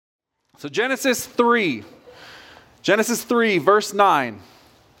So Genesis 3, verse 9.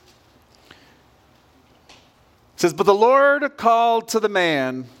 It says, "But the Lord called to the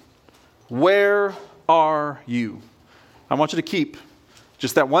man, 'Where are you?'" I want you to keep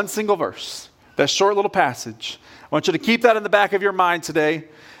just that one single verse, that short little passage. I want you to keep that in the back of your mind today.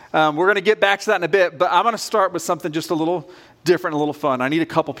 We're going to get back to that in a bit, but I'm going to start with something just a little different, a little fun. I need a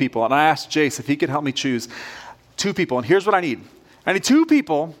couple people, and I asked Jace if he could help me choose 2 people, and here's what I need. I need 2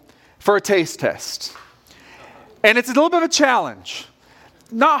 people for a taste test. And it's a little bit of a challenge.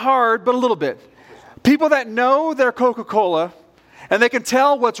 Not hard, but a little bit. People that know their Coca-Cola, and they can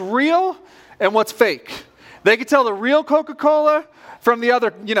tell what's real and what's fake. They can tell the real Coca-Cola from the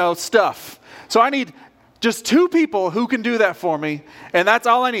other, stuff. So I need just 2 people who can do that for me, and that's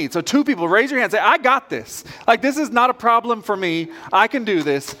all I need. So 2 people, raise your hand and say, "I got this. Like, this is not a problem for me. I can do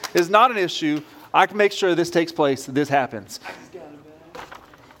this. It's not an issue. I can make sure this takes place, this happens."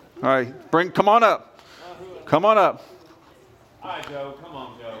 All right, come on up. Come on up. All right, Joe. Come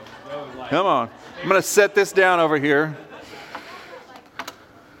on, Joe. Come on. I'm going to set this down over here.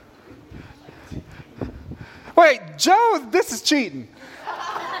 Wait, Joe, this is cheating.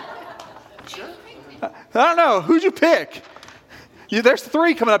 I don't know. Who'd you pick? There's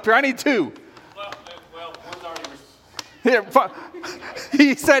 3 coming up here. I need 2. Well, one's already... Here,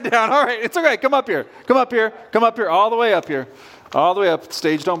 he sat down. All right, it's okay. Come up here. Come up here. Come up here. All the way up here. All the way up.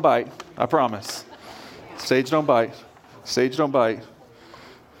 Stage don't bite. I promise. Stage don't bite. Stage don't bite.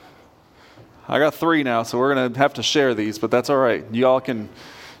 I got 3 now, so we're going to have to share these, but that's all right. You all can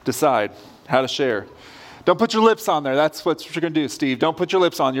decide how to share. Don't put your lips on there. That's what you're going to do, Steve. Don't put your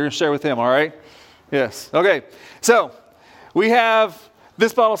lips on. You're going to share with him, all right? Yes. Okay. So we have,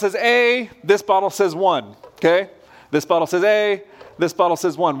 this bottle says A, this bottle says 1. Okay? This bottle says A, this bottle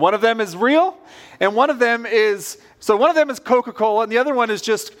says 1. One of them is real, and one of them is Coca-Cola, and the other one is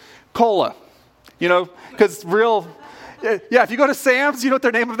just cola. Because real, yeah, if you go to Sam's, you know what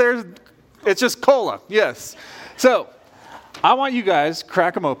their name of theirs, it's just cola, yes. So I want you guys,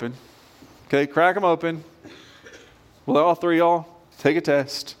 crack them open. Okay, crack them open. Well, all 3 y'all, take a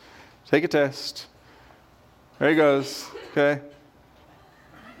test. Take a test. There he goes, okay.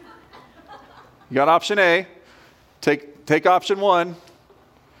 You got option A. Take option 1.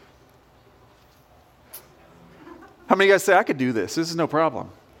 How many of you guys say, "I could do this. This is no problem"?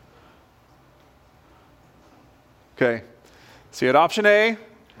 Okay. So you had option A.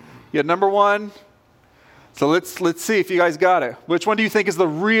 You had number 1. So let's see if you guys got it. Which one do you think is the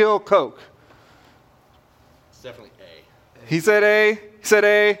real Coke? It's definitely A. He said A. He said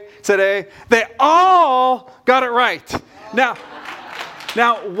A. He said A. They all got it right. Now,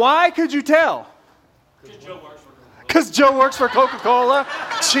 why could you tell? Because Joe works for Coca-Cola.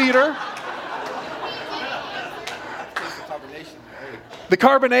 Cheater. The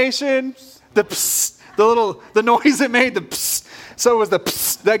carbonation, the psst, the noise it made, the psst. So it was the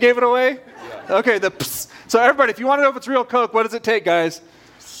psst that gave it away? Yeah. Okay, the psst. So everybody, if you want to know if it's real Coke, what does it take, guys?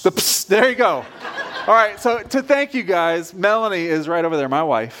 The psst. There you go. All right, so to thank you guys, Melanie is right over there, my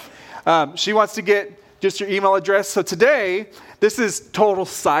wife. She wants to get just your email address. So today, this is total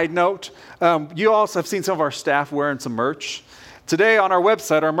side note. You also have seen some of our staff wearing some merch. Today on our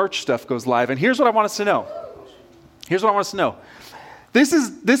website, our merch stuff goes live. And here's what I want us to know. This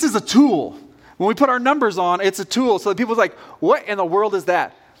is a tool. When we put our numbers on, it's a tool. So that people's like, what in the world is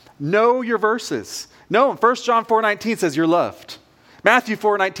that? Know your verses. No, 1 John 4:19 says you're loved. Matthew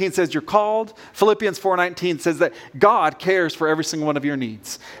 4:19 says you're called. Philippians 4:19 says that God cares for every single one of your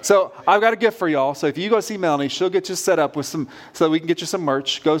needs. So I've got a gift for y'all. So if you go see Melanie, she'll get you set up with so that we can get you some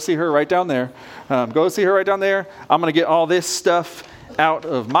merch. Go see her right down there. Go see her right down there. I'm going to get all this stuff out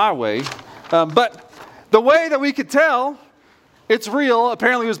of my way. But the way that we could tell it's real,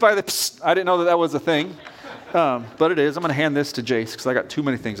 apparently it was by the psst. I didn't know that was a thing. But it is. I'm going to hand this to Jace because I got too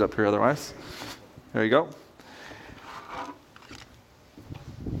many things up here otherwise. There you go.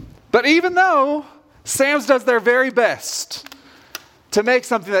 But even though Sam's does their very best to make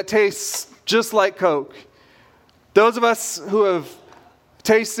something that tastes just like Coke, those of us who have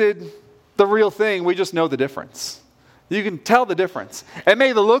tasted the real thing, we just know the difference. You can tell the difference. It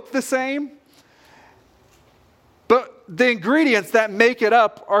may look the same, but the ingredients that make it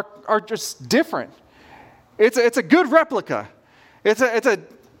up are just different. It's a good replica. It's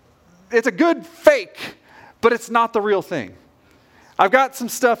a good fake, but it's not the real thing. I've got some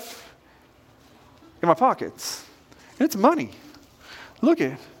stuff in my pockets, and it's money. Look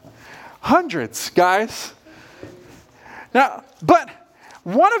at it. Hundreds, guys. Now, but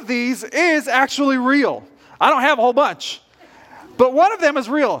one of these is actually real. I don't have a whole bunch, but one of them is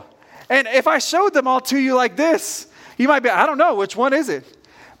real. And if I showed them all to you like this, you might be, I don't know, which one is it?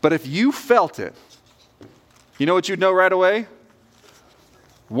 But if you felt it, you know what you'd know right away?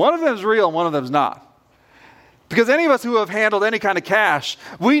 One of them's real and one of them's not. Because any of us who have handled any kind of cash,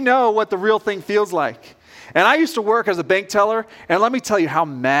 we know what the real thing feels like. And I used to work as a bank teller, and let me tell you how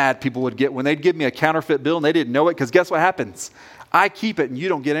mad people would get when they'd give me a counterfeit bill and they didn't know it, because guess what happens? I keep it and you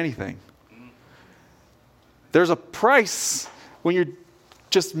don't get anything. There's a price when you're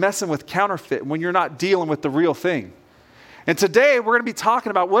just messing with counterfeit, when you're not dealing with the real thing. And today we're going to be talking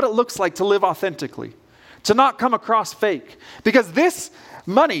about what it looks like to live authentically, to not come across fake. Because this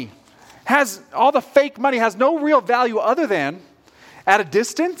money all the fake money has no real value other than at a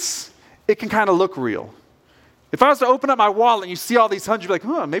distance, it can kind of look real. If I was to open up my wallet and you see all these hundreds, you'd be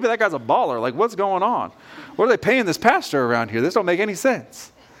like, maybe that guy's a baller. Like, what's going on? What are they paying this pastor around here? This don't make any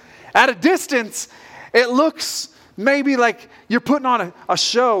sense. At a distance, it looks maybe like you're putting on a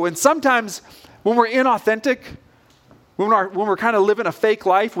show. And sometimes when we're inauthentic, when we're kind of living a fake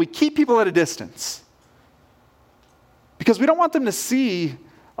life, we keep people at a distance. Because we don't want them to see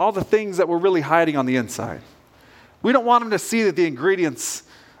all the things that we're really hiding on the inside. We don't want them to see that the ingredients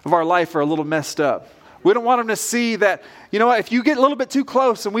of our life are a little messed up. We don't want them to see that, you know what, if you get a little bit too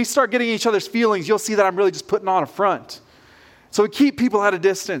close and we start getting each other's feelings, you'll see that I'm really just putting on a front. So we keep people at a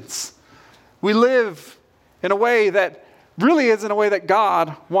distance. We live in a way that really isn't a way that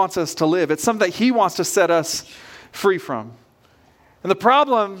God wants us to live. It's something that He wants to set us free from. And the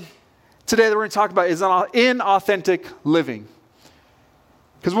problem today that we're going to talk about is inauthentic living.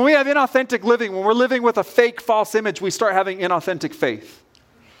 Because when we have inauthentic living, when we're living with a fake, false image, we start having inauthentic faith.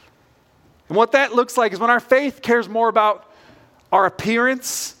 And what that looks like is when our faith cares more about our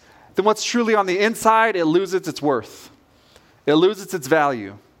appearance than what's truly on the inside, it loses its worth. It loses its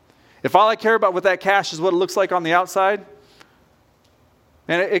value. If all I care about with that cash is what it looks like on the outside,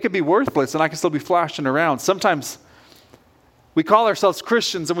 and it could be worthless and I can still be flashing around. Sometimes we call ourselves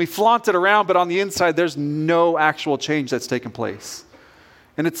Christians and we flaunt it around, but on the inside there's no actual change that's taken place.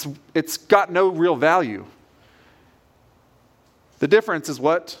 And it's got no real value. The difference is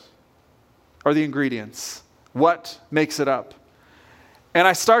what are the ingredients? What makes it up? And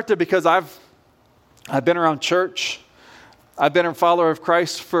I start there because I've been around church. I've been a follower of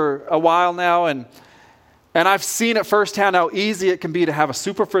Christ for a while now, and I've seen it firsthand how easy it can be to have a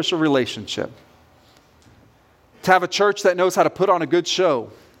superficial relationship. To have a church that knows how to put on a good show.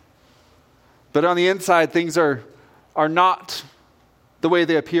 But on the inside, things are not the way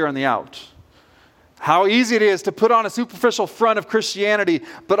they appear on the out. How easy it is to put on a superficial front of Christianity,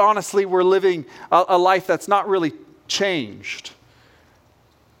 but honestly, we're living a life that's not really changed.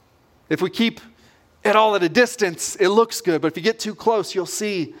 If we keep it all at a distance, it looks good, but if you get too close, you'll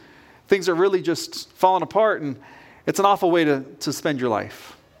see things are really just falling apart, and it's an awful way to spend your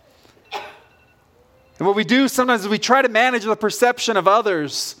life. And what we do sometimes is we try to manage the perception of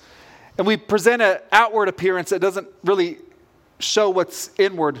others, and we present an outward appearance that doesn't really show what's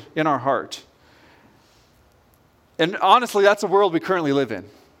inward in our heart. And honestly, that's a world we currently live in.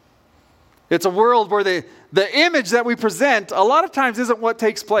 It's a world where the image that we present a lot of times isn't what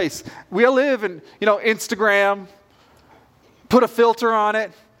takes place. We live in, Instagram, put a filter on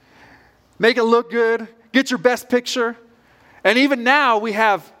it, make it look good, get your best picture. And even now we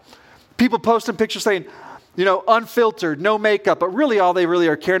have people posting pictures saying, unfiltered, no makeup, but really all they really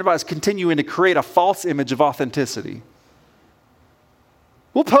are caring about is continuing to create a false image of authenticity.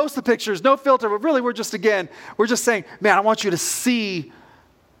 We'll post the pictures, no filter, but really we're just saying, man, I want you to see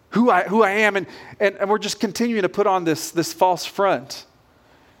who I am, and we're just continuing to put on this false front.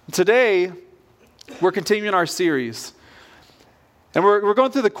 Today, we're continuing our series, and we're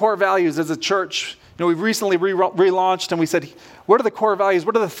going through the core values as a church. We've recently relaunched, and we said, what are the core values?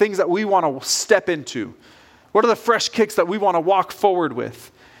 What are the things that we want to step into? What are the fresh kicks that we want to walk forward with?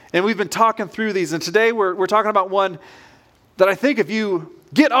 And we've been talking through these, and today we're talking about one that I think if you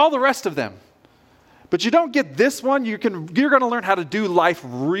get all the rest of them, but you don't get this one, you're going to learn how to do life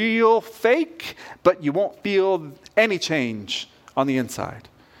real fake, but you won't feel any change on the inside.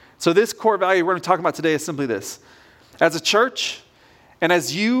 So this core value we're going to talk about today is simply this. As a church, and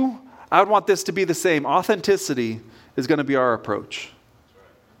as you, I would want this to be the same. Authenticity is going to be our approach.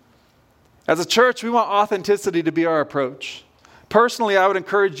 As a church, we want authenticity to be our approach. Personally, I would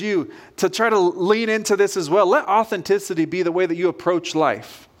encourage you to try to lean into this as well. Let authenticity be the way that you approach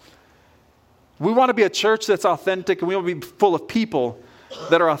life. We want to be a church that's authentic, and we want to be full of people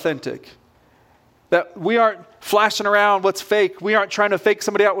that are authentic. That we aren't flashing around what's fake. We aren't trying to fake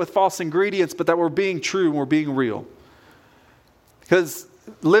somebody out with false ingredients, but that we're being true and we're being real. Because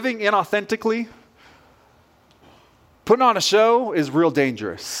living inauthentically, putting on a show is real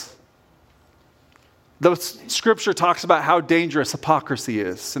dangerous. the scripture talks about how dangerous hypocrisy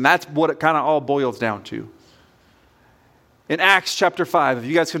is. And that's what it kind of all boils down to. In Acts chapter 5, if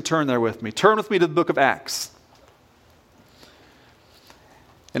you guys can turn there with me. Turn with me to the book of Acts.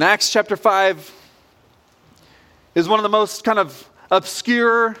 In Acts chapter 5 is one of the most kind of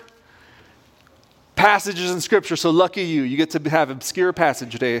obscure passages in Scripture. So lucky you. You get to have obscure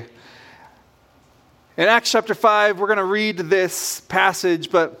passage today. In Acts chapter 5, we're going to read this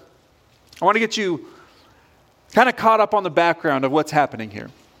passage, but I want to get you kind of caught up on the background of what's happening here.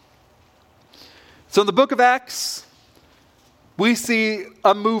 So in the book of Acts, we see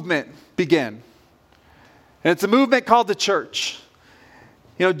a movement begin. And it's a movement called the church.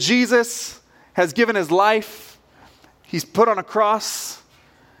 You know, Jesus has given his life. He's put on a cross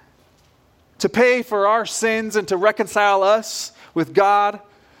to pay for our sins and to reconcile us with God.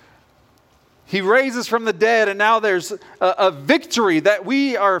 He raises from the dead, and now there's a victory that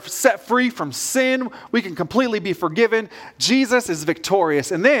we are set free from sin. We can completely be forgiven. Jesus is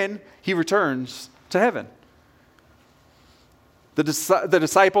victorious, and then he returns to heaven. The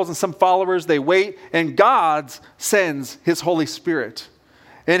disciples and some followers, they wait, and God sends his Holy Spirit.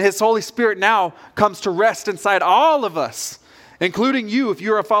 And his Holy Spirit now comes to rest inside all of us, including you if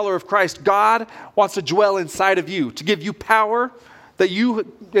you're a follower of Christ. God wants to dwell inside of you, to give you power that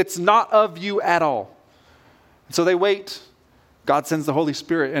it's not of you at all. And so they wait. God sends the Holy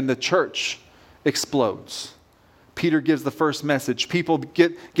Spirit, and the church explodes. Peter gives the first message. People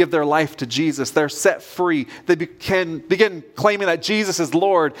give their life to Jesus. They're set free. They begin claiming that Jesus is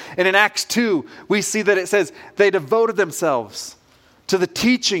Lord. And in Acts 2, we see that it says they devoted themselves to the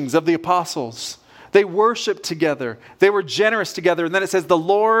teachings of the apostles. They worshiped together. They were generous together. And then it says the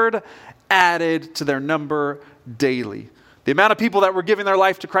Lord added to their number daily. The amount of people that were giving their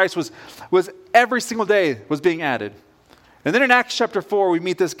life to Christ was every single day was being added. And then in Acts chapter 4, we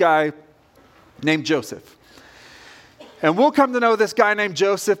meet this guy named Joseph. And we'll come to know this guy named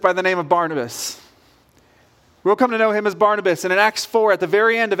Joseph by the name of Barnabas. We'll come to know him as Barnabas. And in Acts 4, at the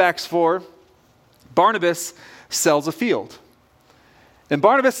very end of Acts 4, Barnabas sells a field. And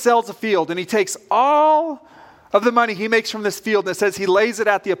Barnabas sells a field, and he takes all of the money he makes from this field, and it says he lays it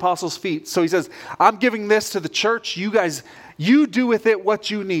at the apostles' feet. So he says, I'm giving this to the church. You guys, you do with it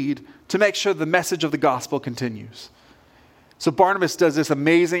what you need to make sure the message of the gospel continues. So Barnabas does this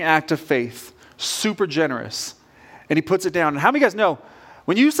amazing act of faith, super generous, and he puts it down. And how many of you guys know,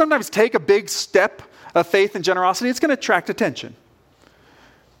 when you sometimes take a big step of faith and generosity, it's going to attract attention.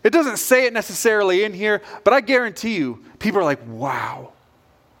 It doesn't say it necessarily in here, but I guarantee you, people are like, wow,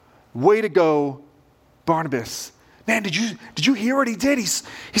 way to go, Barnabas. Man, did you hear what he did? He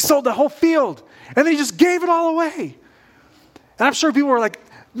sold the whole field, and then he just gave it all away. And I'm sure people were like,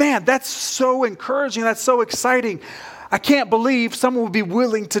 man, that's so encouraging. That's so exciting. I can't believe someone would be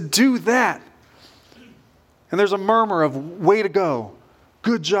willing to do that. And there's a murmur of, way to go.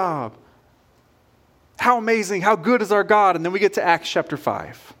 Good job. How amazing. How good is our God? And then we get to Acts chapter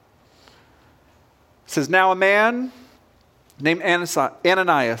 5. It says, now a man named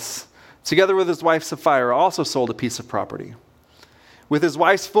Ananias, together with his wife Sapphira, also sold a piece of property. With his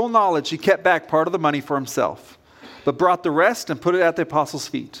wife's full knowledge, he kept back part of the money for himself, but brought the rest and put it at the apostles'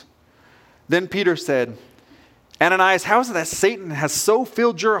 feet. Then Peter said, Ananias, how is it that Satan has so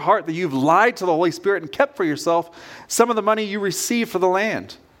filled your heart that you've lied to the Holy Spirit and kept for yourself some of the money you received for the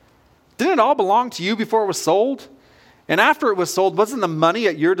land? Didn't it all belong to you before it was sold? And after it was sold, wasn't the money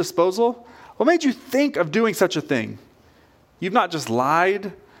at your disposal? What made you think of doing such a thing? You've not just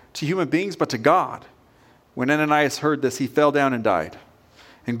lied to human beings, but to God. When Ananias heard this, he fell down and died.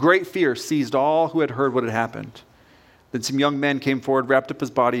 And great fear seized all who had heard what had happened. Then some young men came forward, wrapped up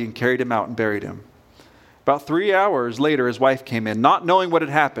his body, and carried him out and buried him. About 3 hours later, his wife came in, not knowing what had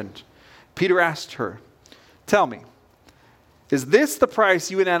happened. Peter asked her, tell me, is this the price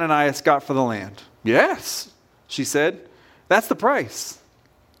you and Ananias got for the land? Yes, she said. That's the price.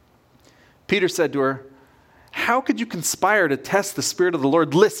 Peter said to her, how could you conspire to test the Spirit of the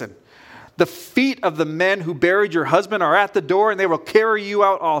Lord? Listen, the feet of the men who buried your husband are at the door, and they will carry you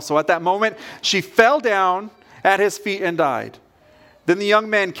out also. At that moment, she fell down at his feet and died. Then the young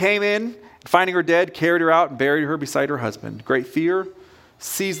men came in, finding her dead, carried her out and buried her beside her husband. Great fear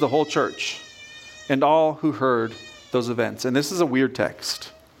seized the whole church and all who heard those events. And this is a weird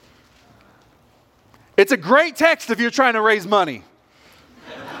text. It's a great text if you're trying to raise money.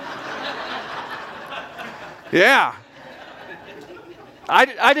 Yeah.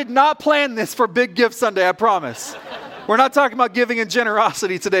 I did not plan this for Big Give Sunday, I promise. We're not talking about giving and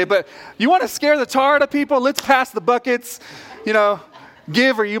generosity today, but you want to scare the tar out of people? Let's pass the buckets,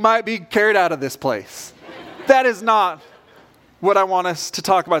 give, or you might be carried out of this place. That is not what I want us to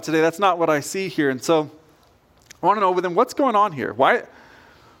talk about today. That's not what I see here. And so I want to know then what's going on here? Why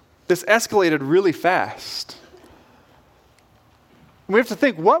this escalated really fast? We have to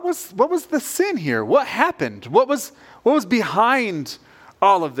think, what was the sin here? What happened? What was behind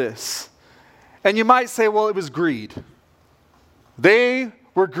all of this? And you might say, well, it was greed. They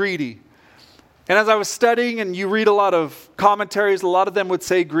were greedy. And as I was studying, and you read a lot of commentaries, a lot of them would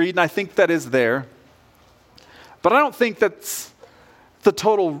say greed, and I think that is there. But I don't think that's the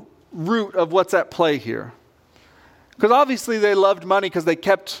total root of what's at play here. Because obviously they loved money because they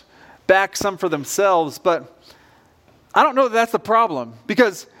kept back some for themselves, but I don't know that that's the problem.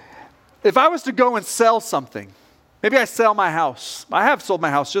 Because if I was to go and sell something, maybe I sell my house. I have sold my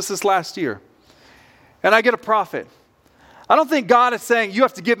house just this last year. And I get a profit. I don't think God is saying, you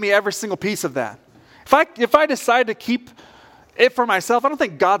have to give me every single piece of that. If I decide to keep it for myself, I don't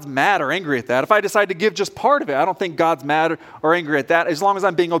think God's mad or angry at that. If I decide to give just part of it, I don't think God's mad or angry at that, as long as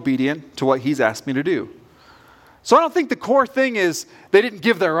I'm being obedient to what He's asked me to do. So I don't think the core thing is they didn't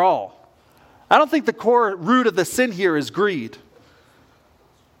give their all. I don't think the core root of the sin here is greed.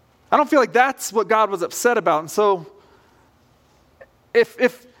 I don't feel like that's what God was upset about. And so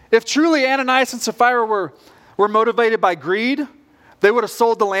if truly Ananias and Sapphira were motivated by greed, they would have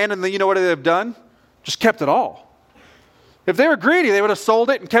sold the land, and then you know what they would have done? Just kept it all. If they were greedy, they would have sold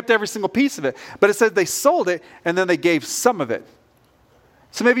it and kept every single piece of it. But it says they sold it and then they gave some of it.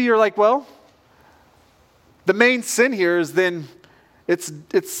 So maybe you're like, well, the main sin here is then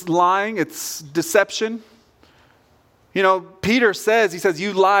it's lying, it's deception. You know, Peter says, he says,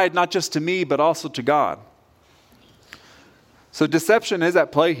 you lied not just to me, but also to God. So deception is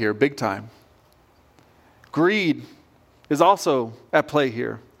at play here, big time. Greed is also at play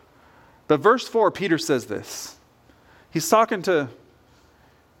here. But verse 4, Peter says this. He's talking to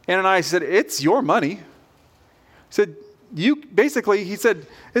Ananias. He said, it's your money. He said,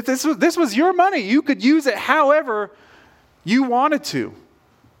 this was your money. You could use it however you wanted to.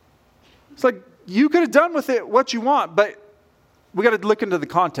 It's like, you could have done with it what you want, but we got to look into the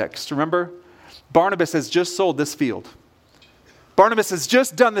context. Remember, Barnabas has just sold this field. Barnabas has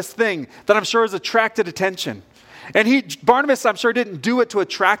just done this thing that I'm sure has attracted attention. And Barnabas, I'm sure, didn't do it to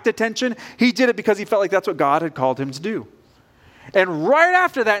attract attention. He did it because he felt like that's what God had called him to do. And right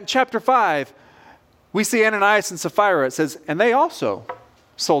after that, in chapter 5, we see Ananias and Sapphira. It says, and they also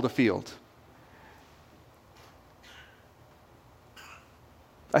sold a field.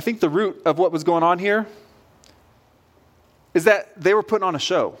 I think the root of what was going on here is that they were putting on a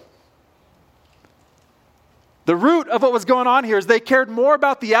show. The root of what was going on here is they cared more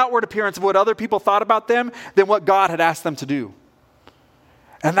about the outward appearance of what other people thought about them than what God had asked them to do.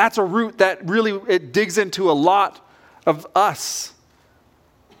 And that's a root that really, it digs into a lot of us.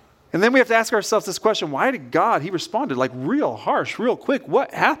 And then we have to ask ourselves this question, why did God, He responded like real harsh, real quick.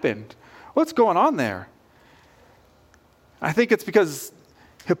 What happened? What's going on there? I think it's because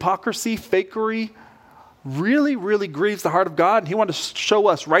hypocrisy, fakery, really, really grieves the heart of God. And He wanted to show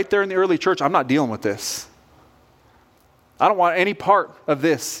us right there in the early church, I'm not dealing with this. I don't want any part of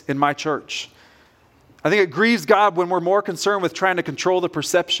this in my church. I think it grieves God when we're more concerned with trying to control the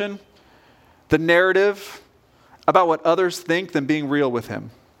perception, the narrative about what others think than being real with Him.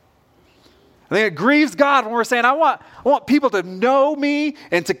 I think it grieves God when we're saying, I want people to know me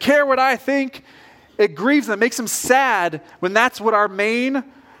and to care what I think. It grieves Him. It makes Him sad when that's what our main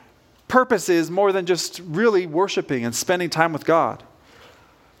purpose is, more than just really worshiping and spending time with God.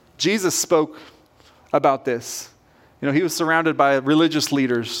 Jesus spoke about this. You know, He was surrounded by religious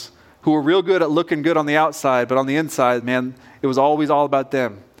leaders who were real good at looking good on the outside, but on the inside, man, it was always all about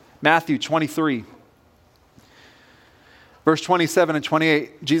them. Matthew 23, verse 27 and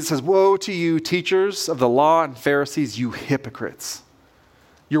 28, Jesus says, woe to you, teachers of the law and Pharisees, you hypocrites.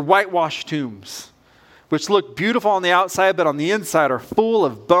 Your whitewashed tombs, which look beautiful on the outside, but on the inside are full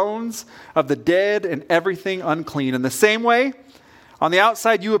of bones of the dead and everything unclean. In the same way, on the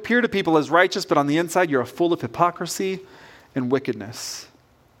outside, you appear to people as righteous, but on the inside, you're full of hypocrisy and wickedness.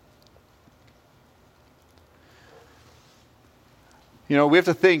 You know, we have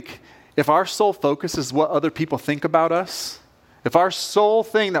to think, if our sole focus is what other people think about us, if our sole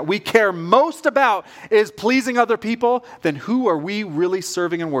thing that we care most about is pleasing other people, then who are we really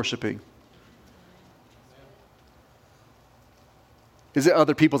serving and worshiping? Is it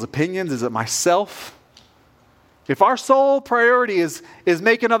other people's opinions? Is it myself? If our sole priority is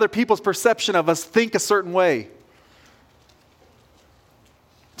making other people's perception of us think a certain way,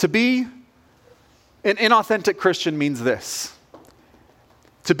 to be an inauthentic Christian means this.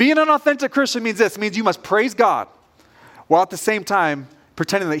 To be an unauthentic Christian means this. It means you must praise God while at the same time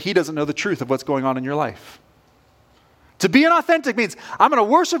pretending that He doesn't know the truth of what's going on in your life. To be inauthentic means I'm going to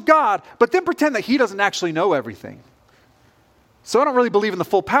worship God, but then pretend that he doesn't actually know everything. So I don't really believe in the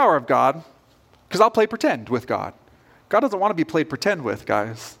full power of God because I'll play pretend with God. God doesn't want to be played pretend with,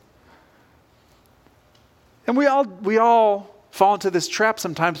 guys. And we all fall into this trap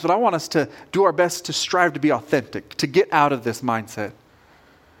sometimes, but I want us to do our best to strive to be authentic, to get out of this mindset.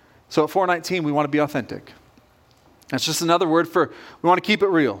 So at 419, we want to be authentic. That's just another word for we want to keep it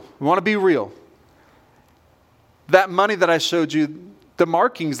real. We want to be real. That money that I showed you, the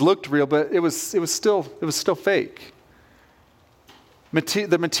markings looked real, but it was still fake.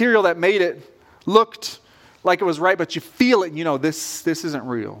 The material that made it looked like it was right, but you feel it and you know this isn't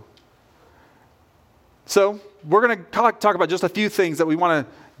real. So we're going to talk about just a few things that we want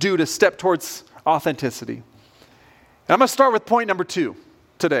to do to step towards authenticity. And I'm going to start with point number 2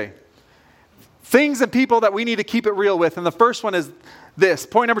 today. Things and people that we need to keep it real with. And the first one is this.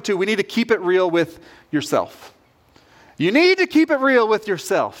 Point number 2, we need to keep it real with yourself. You need to keep it real with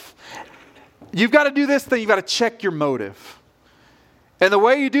yourself. You've got to do this thing. You've got to check your motive. And the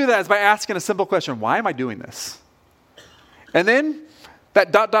way you do that is by asking a simple question. Why am I doing this? And then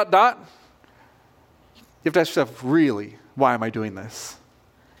that ... You have to ask yourself, really, why am I doing this?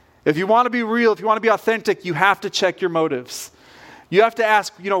 If you want to be real, if you want to be authentic, you have to check your motives. You have to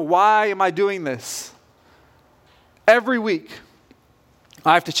ask, why am I doing this? Every week,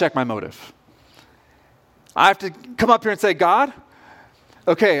 I have to check my motive. I have to come up here and say, God,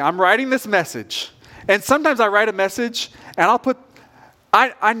 okay, I'm writing this message. And sometimes I write a message and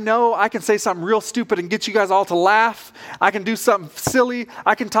I know I can say something real stupid and get you guys all to laugh. I can do something silly.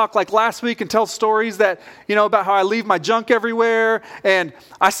 I can talk like last week and tell stories that, about how I leave my junk everywhere. And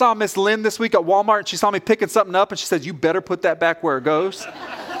I saw Miss Lynn this week at Walmart and she saw me picking something up and she said, you better put that back where it goes.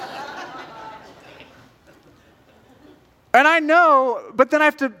 And I know, but then I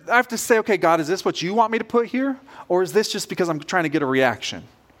have to say, okay, God, is this what you want me to put here? Or is this just because I'm trying to get a reaction?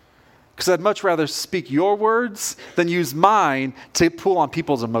 Because I'd much rather speak your words than use mine to pull on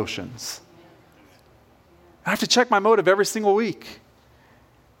people's emotions. I have to check my motive every single week.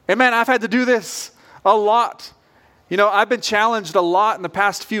 And man, I've had to do this a lot. I've been challenged a lot in the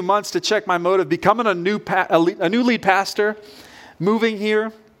past few months to check my motive, becoming a new lead pastor, moving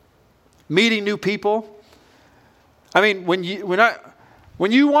here, meeting new people. I mean, when you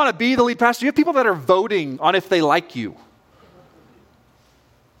want to be the lead pastor, you have people that are voting on if they like you.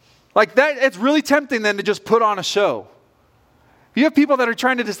 Like that, it's really tempting then to just put on a show. You have people that are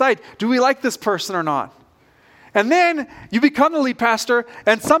trying to decide, do we like this person or not? And then you become the lead pastor,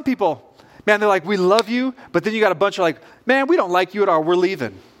 and some people, man, they're like, we love you, but then you got a bunch of like, man, we don't like you at all, we're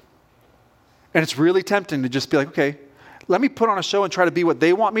leaving. And it's really tempting to just be like, okay, let me put on a show and try to be what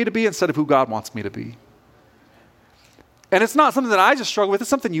they want me to be instead of who God wants me to be. And it's not something that I just struggle with. It's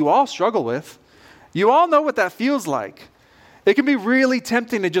something you all struggle with. You all know what that feels like. It can be really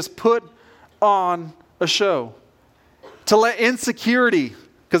tempting to just put on a show. To let insecurity,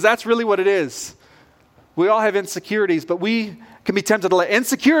 because that's really what it is. We all have insecurities, but we can be tempted to let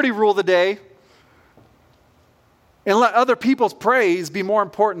insecurity rule the day and let other people's praise be more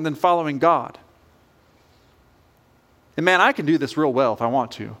important than following God. And man, I can do this real well if I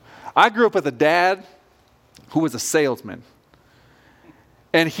want to. I grew up with a dad who was a salesman.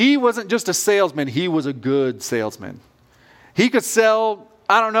 And he wasn't just a salesman, he was a good salesman. He could sell,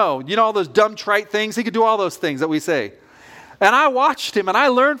 I don't know, all those dumb trite things? He could do all those things that we say. And I watched him and I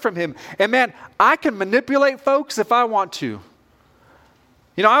learned from him. And man, I can manipulate folks if I want to.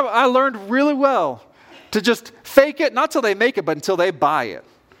 I learned really well to just fake it, not till they make it, but until they buy it.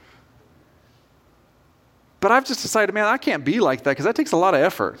 But I've just decided, man, I can't be like that because that takes a lot of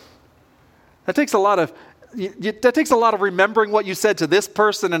effort. That takes a lot of remembering what you said to this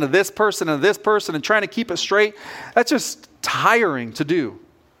person and to this person and to this person and trying to keep it straight. That's just tiring to do.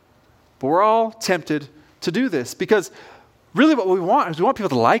 But we're all tempted to do this because really what we want is we want people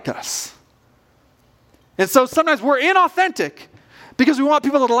to like us. And so sometimes we're inauthentic because we want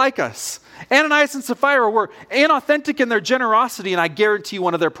people to like us. Ananias and Sapphira were inauthentic in their generosity, and I guarantee you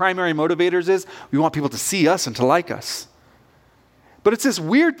one of their primary motivators is we want people to see us and to like us. But it's this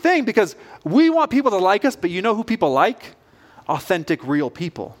weird thing because we want people to like us, but you know who people like? Authentic, real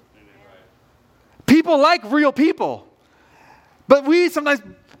people. People like real people. But we sometimes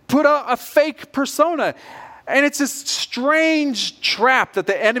put a fake persona. And it's this strange trap that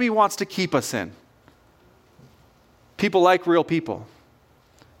the enemy wants to keep us in. People like real people.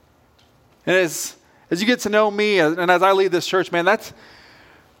 And as you get to know me and as I lead this church, man,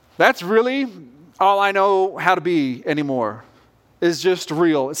 that's really all I know how to be anymore. Is just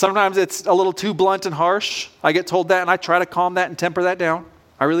real. Sometimes it's a little too blunt and harsh. I get told that and I try to calm that and temper that down.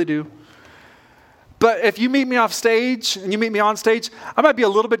 I really do. But if you meet me off stage and you meet me on stage, I might be a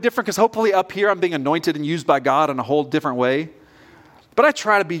little bit different because hopefully up here I'm being anointed and used by God in a whole different way. But I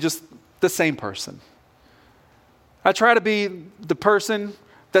try to be just the same person. I try to be the person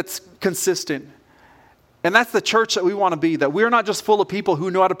that's consistent. And that's the church that we want to be, that we're not just full of people who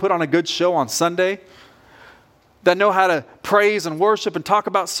know how to put on a good show on Sunday, that know how to praise and worship and talk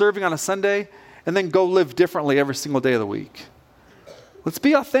about serving on a Sunday, and then go live differently every single day of the week. Let's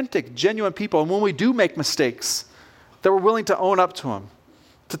be authentic, genuine people. And when we do make mistakes, that we're willing to own up to them,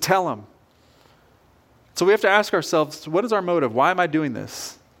 to tell them. So we have to ask ourselves, what is our motive? Why am I doing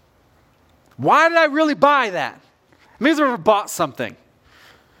this? Why did I really buy that? It means I've ever bought something.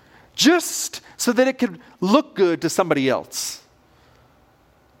 Just so that it could look good to somebody else.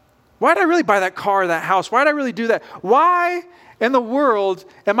 Why did I really buy that car, that house? Why did I really do that? Why in the world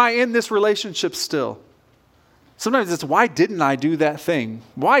am I in this relationship still? Sometimes it's, why didn't I do that thing?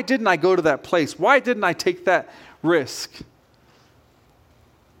 Why didn't I go to that place? Why didn't I take that risk?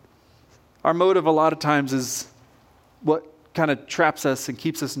 Our motive a lot of times is what kind of traps us and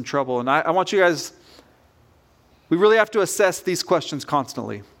keeps us in trouble. And I want you guys, we really have to assess these questions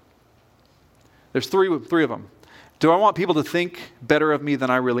constantly. There's three of them. Do I want people to think better of me than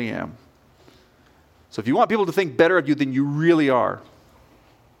I really am? So if you want people to think better of you than you really are,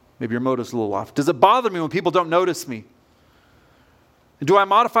 maybe your motive's a little off. Does it bother me when people don't notice me? Do I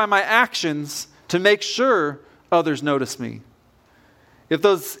modify my actions to make sure others notice me? If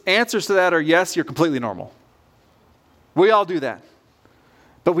those answers to that are yes, you're completely normal. We all do that.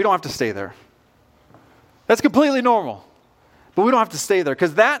 But we don't have to stay there. That's completely normal. But we don't have to stay there,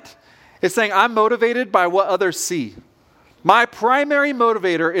 because that is saying I'm motivated by what others see. My primary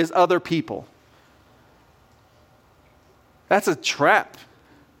motivator is other people. That's a trap.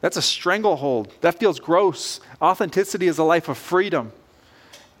 That's a stranglehold. That feels gross. Authenticity is a life of freedom.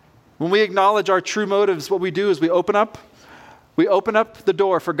 When we acknowledge our true motives, what we do is we open up the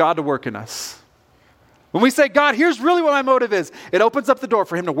door for God to work in us. When we say, God, here's really what my motive is, it opens up the door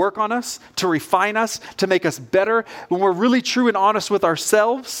for him to work on us, to refine us, to make us better. When we're really true and honest with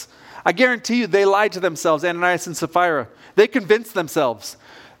ourselves, I guarantee you they lied to themselves, Ananias and Sapphira. They convinced themselves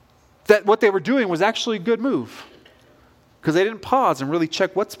that what they were doing was actually a good move, because they didn't pause and really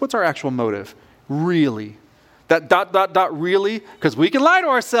check what's our actual motive. Really. That ... really, because we can lie to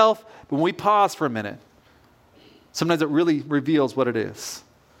ourselves, but when we pause for a minute, sometimes it really reveals what it is.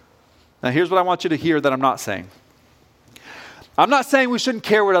 Now here's what I want you to hear that I'm not saying. I'm not saying we shouldn't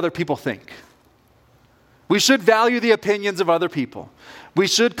care what other people think. We should value the opinions of other people. We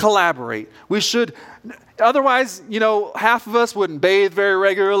should collaborate. Otherwise, half of us wouldn't bathe very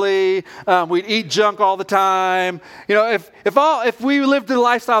regularly. We'd eat junk all the time. If we lived a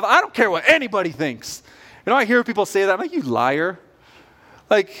lifestyle of, I don't care what anybody thinks. I hear people say that. I'm like, you liar.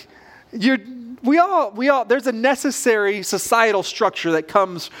 Like, we all, there's a necessary societal structure that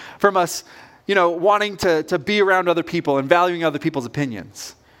comes from us, wanting to be around other people and valuing other people's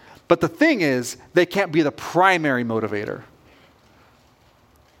opinions. But the thing is, they can't be the primary motivator.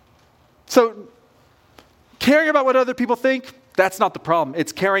 So, caring about what other people think, that's not the problem.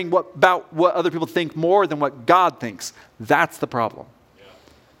 It's caring about what other people think more than what God thinks. That's the problem. Yeah.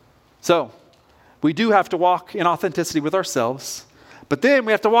 So, we do have to walk in authenticity with ourselves, but then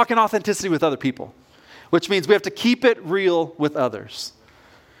we have to walk in authenticity with other people, which means we have to keep it real with others.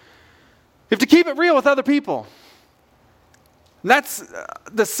 We have to keep it real with other people. And that's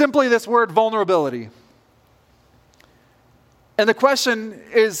simply this word, vulnerability. And the question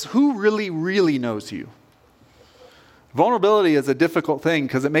is, who really, really knows you? Vulnerability is a difficult thing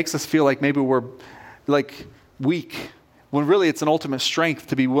because it makes us feel like maybe we're weak, when really it's an ultimate strength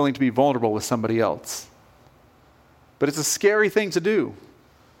to be willing to be vulnerable with somebody else. But it's a scary thing to do.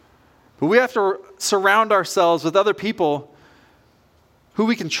 But we have to surround ourselves with other people who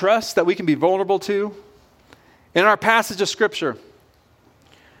we can trust, that we can be vulnerable to. In our passage of Scripture,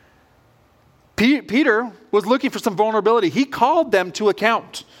 Peter was looking for some vulnerability. He called them to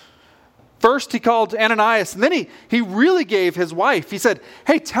account. First, he called Ananias, and then he really gave his wife. He said,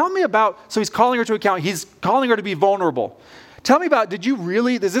 hey, tell me about, so he's calling her to account. He's calling her to be vulnerable. Tell me about,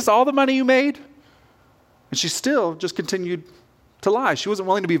 is this all the money you made? And she still just continued to lie. She wasn't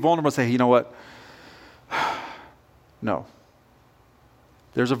willing to be vulnerable and say, hey, you know what? No.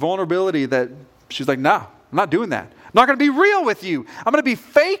 There's a vulnerability that she's like, no, I'm not doing that. I'm not going to be real with you. I'm going to be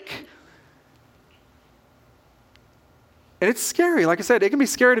fake. And it's scary. Like I said, it can be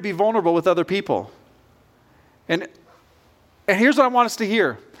scary to be vulnerable with other people. And here's what I want us to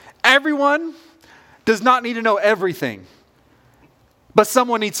hear. Everyone does not need to know everything, but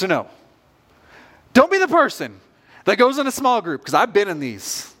someone needs to know. Don't be the person that goes in a small group, because I've been in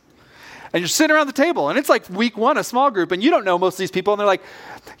these. And you're sitting around the table, and it's like week one, a small group, and you don't know most of these people, and they're like,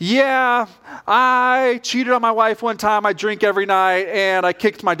 yeah, I cheated on my wife one time, I drink every night, and I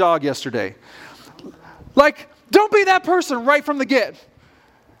kicked my dog yesterday. Like, don't be that person right from the get.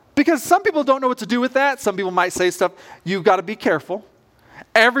 Because some people don't know what to do with that. Some people might say stuff. You've got to be careful.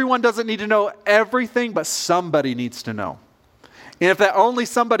 Everyone doesn't need to know everything, but somebody needs to know. And if that only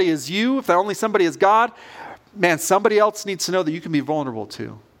somebody is you, if that only somebody is God, man, somebody else needs to know that you can be vulnerable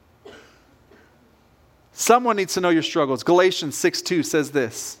too. Someone needs to know your struggles. Galatians 6:2 says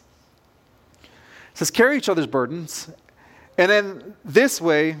this. It says, carry each other's burdens, and in this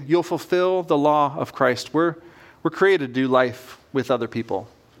way you'll fulfill the law of Christ. We're created to do life with other people.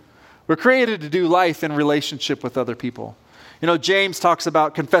 We're created to do life in relationship with other people. You know, James talks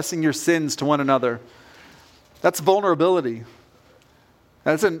about confessing your sins to one another. That's vulnerability.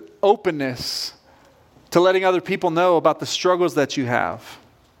 That's an openness to letting other people know about the struggles that you have,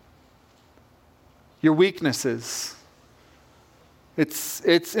 your weaknesses. It's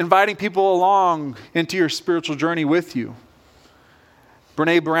inviting people along into your spiritual journey with you.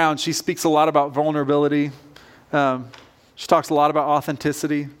 Brene Brown, she speaks a lot about vulnerability. She talks a lot about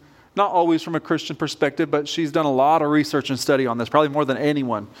authenticity. Not always from a Christian perspective, but she's done a lot of research and study on this, probably more than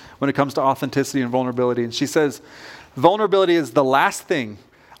anyone when it comes to authenticity and vulnerability. And she says, vulnerability is the last thing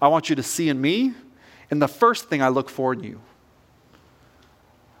I want you to see in me and the first thing I look for in you.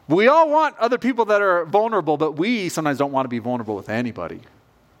 We all want other people that are vulnerable, but we sometimes don't want to be vulnerable with anybody.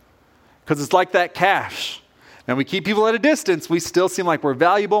 Because it's like that cash. And we keep people at a distance, we still seem like we're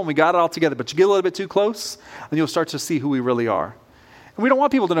valuable and we got it all together. But you get a little bit too close, and you'll start to see who we really are. And we don't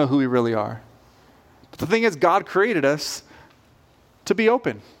want people to know who we really are. But the thing is, God created us to be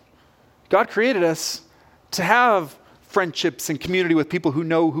open. God created us to have friendships and community with people who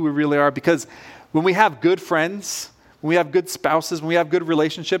know who we really are. Because when we have good friends, when we have good spouses, when we have good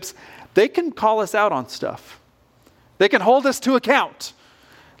relationships, they can call us out on stuff. They can hold us to account.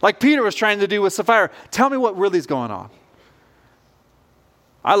 Like Peter was trying to do with Sapphira. Tell me what really is going on.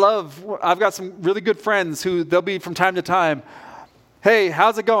 I've got some really good friends who they'll be from time to time, hey,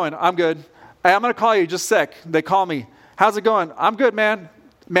 how's it going? I'm good. Hey, I'm going to call you just a sec. They call me. How's it going? I'm good, man.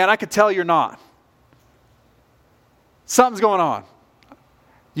 Man, I could tell you're not. Something's going on.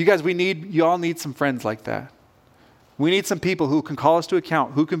 You guys, you all need some friends like that. We need some people who can call us to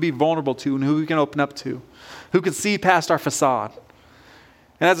account, who can be vulnerable to, and who we can open up to, who can see past our facade.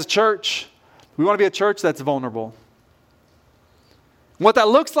 And as a church, we want to be a church that's vulnerable. What that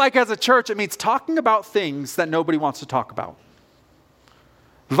looks like as a church, it means talking about things that nobody wants to talk about.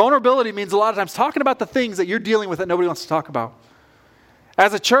 Vulnerability means a lot of times talking about the things that you're dealing with that nobody wants to talk about.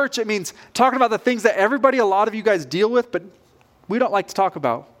 As a church, it means talking about the things that a lot of you guys deal with, but we don't like to talk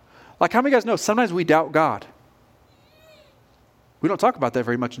about. Like, how many of you guys know sometimes we doubt God? We don't talk about that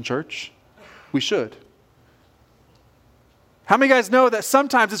very much in church. We should. How many of you guys know that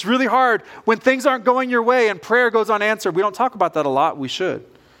sometimes it's really hard when things aren't going your way and prayer goes unanswered? We don't talk about that a lot. We should.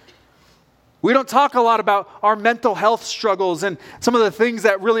 We don't talk a lot about our mental health struggles and some of the things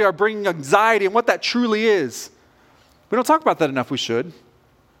that really are bringing anxiety and what that truly is. We don't talk about that enough. We should.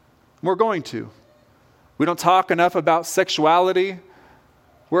 We're going to. We don't talk enough about sexuality.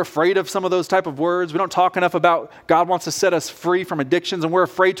 We're afraid of some of those type of words. We don't talk enough about God wants to set us free from addictions, and we're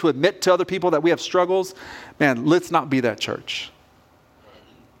afraid to admit to other people that we have struggles. Man, let's not be that church.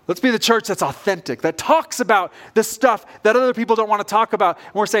 Let's be the church that's authentic, that talks about the stuff that other people don't want to talk about.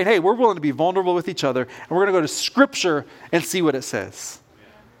 And we're saying, hey, we're willing to be vulnerable with each other, and we're going to go to Scripture and see what it says.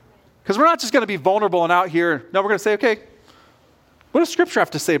 Because we're not just going to be vulnerable and out here. No, we're going to say, okay, what does Scripture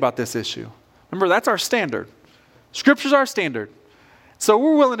have to say about this issue? Remember, that's our standard. Scripture's our standard. So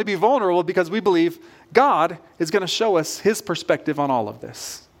we're willing to be vulnerable because we believe God is going to show us His perspective on all of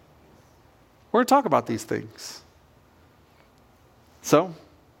this. We're going to talk about these things. So,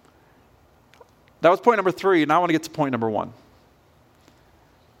 that was point number 3, and now I want to get to point number 1.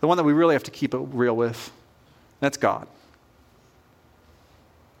 The one that we really have to keep it real with. That's God.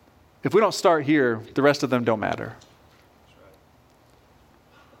 If we don't start here, the rest of them don't matter.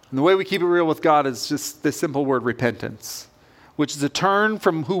 And the way we keep it real with God is just this simple word, repentance, which is a turn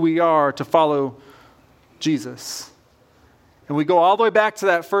from who we are to follow Jesus. And we go all the way back to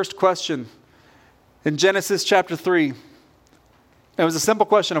that first question in Genesis chapter 3. It was a simple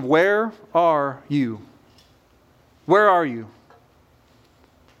question of, where are you? Where are you?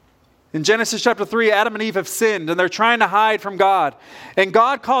 In Genesis chapter 3, Adam and Eve have sinned, and they're trying to hide from God. And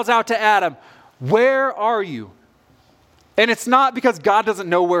God calls out to Adam, where are you? And it's not because God doesn't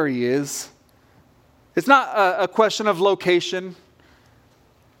know where he is. It's not a question of location.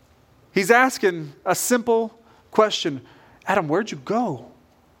 He's asking a simple question. Adam, where'd you go?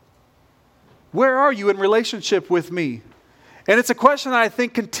 Where are you in relationship with me? And it's a question that I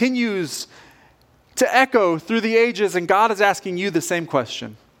think continues to echo through the ages, and God is asking you the same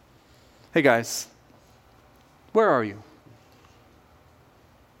question. Hey guys, where are you?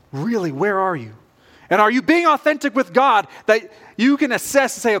 Really, where are you? And are you being authentic with God that you can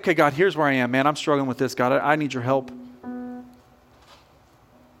assess and say, okay, God, here's where I am, man. I'm struggling with this. God, I need your help.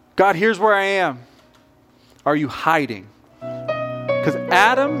 God, here's where I am. Are you hiding? Because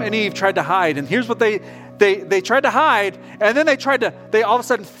Adam and Eve tried to hide, and here's what they tried to hide, and then they all of a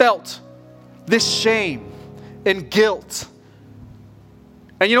sudden felt this shame and guilt.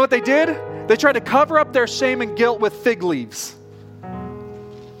 And you know what they did? They tried to cover up their shame and guilt with fig leaves.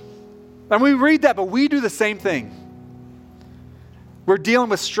 And we read that, but we do the same thing. We're dealing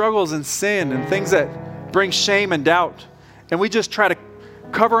with struggles and sin and things that bring shame and doubt. And we just try to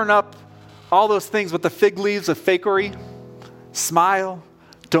cover up all those things with the fig leaves of fakery. Smile.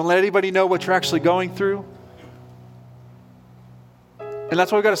 Don't let anybody know what you're actually going through. And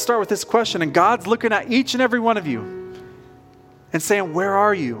that's why we've got to start with this question. And God's looking at each and every one of you and saying, where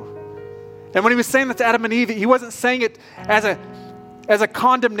are you? And when he was saying that to Adam and Eve, he wasn't saying it as a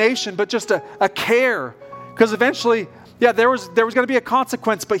condemnation, but just a care. Because eventually, there was going to be a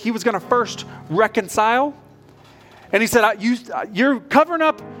consequence, but he was going to first reconcile. And he said, you're covering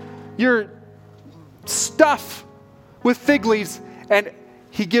up your stuff with fig leaves, and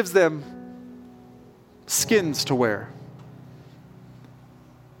he gives them skins to wear.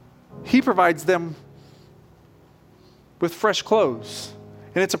 He provides them with fresh clothes.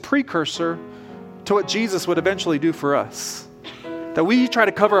 And it's a precursor to what Jesus would eventually do for us. That we try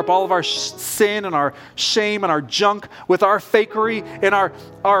to cover up all of our sin and our shame and our junk with our fakery and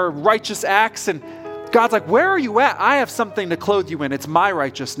our righteous acts. And God's like, where are you at? I have something to clothe you in. It's my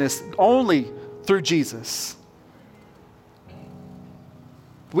righteousness only through Jesus.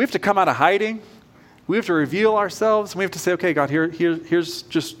 We have to come out of hiding. We have to reveal ourselves. We have to say, okay, God, here's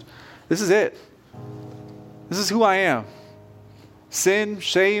just, this is it. This is who I am. Sin,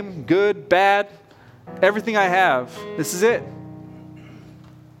 shame, good, bad, everything I have. This is it.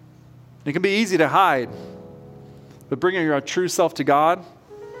 It can be easy to hide, but bringing our true self to God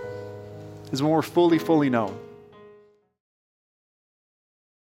is when we're fully known.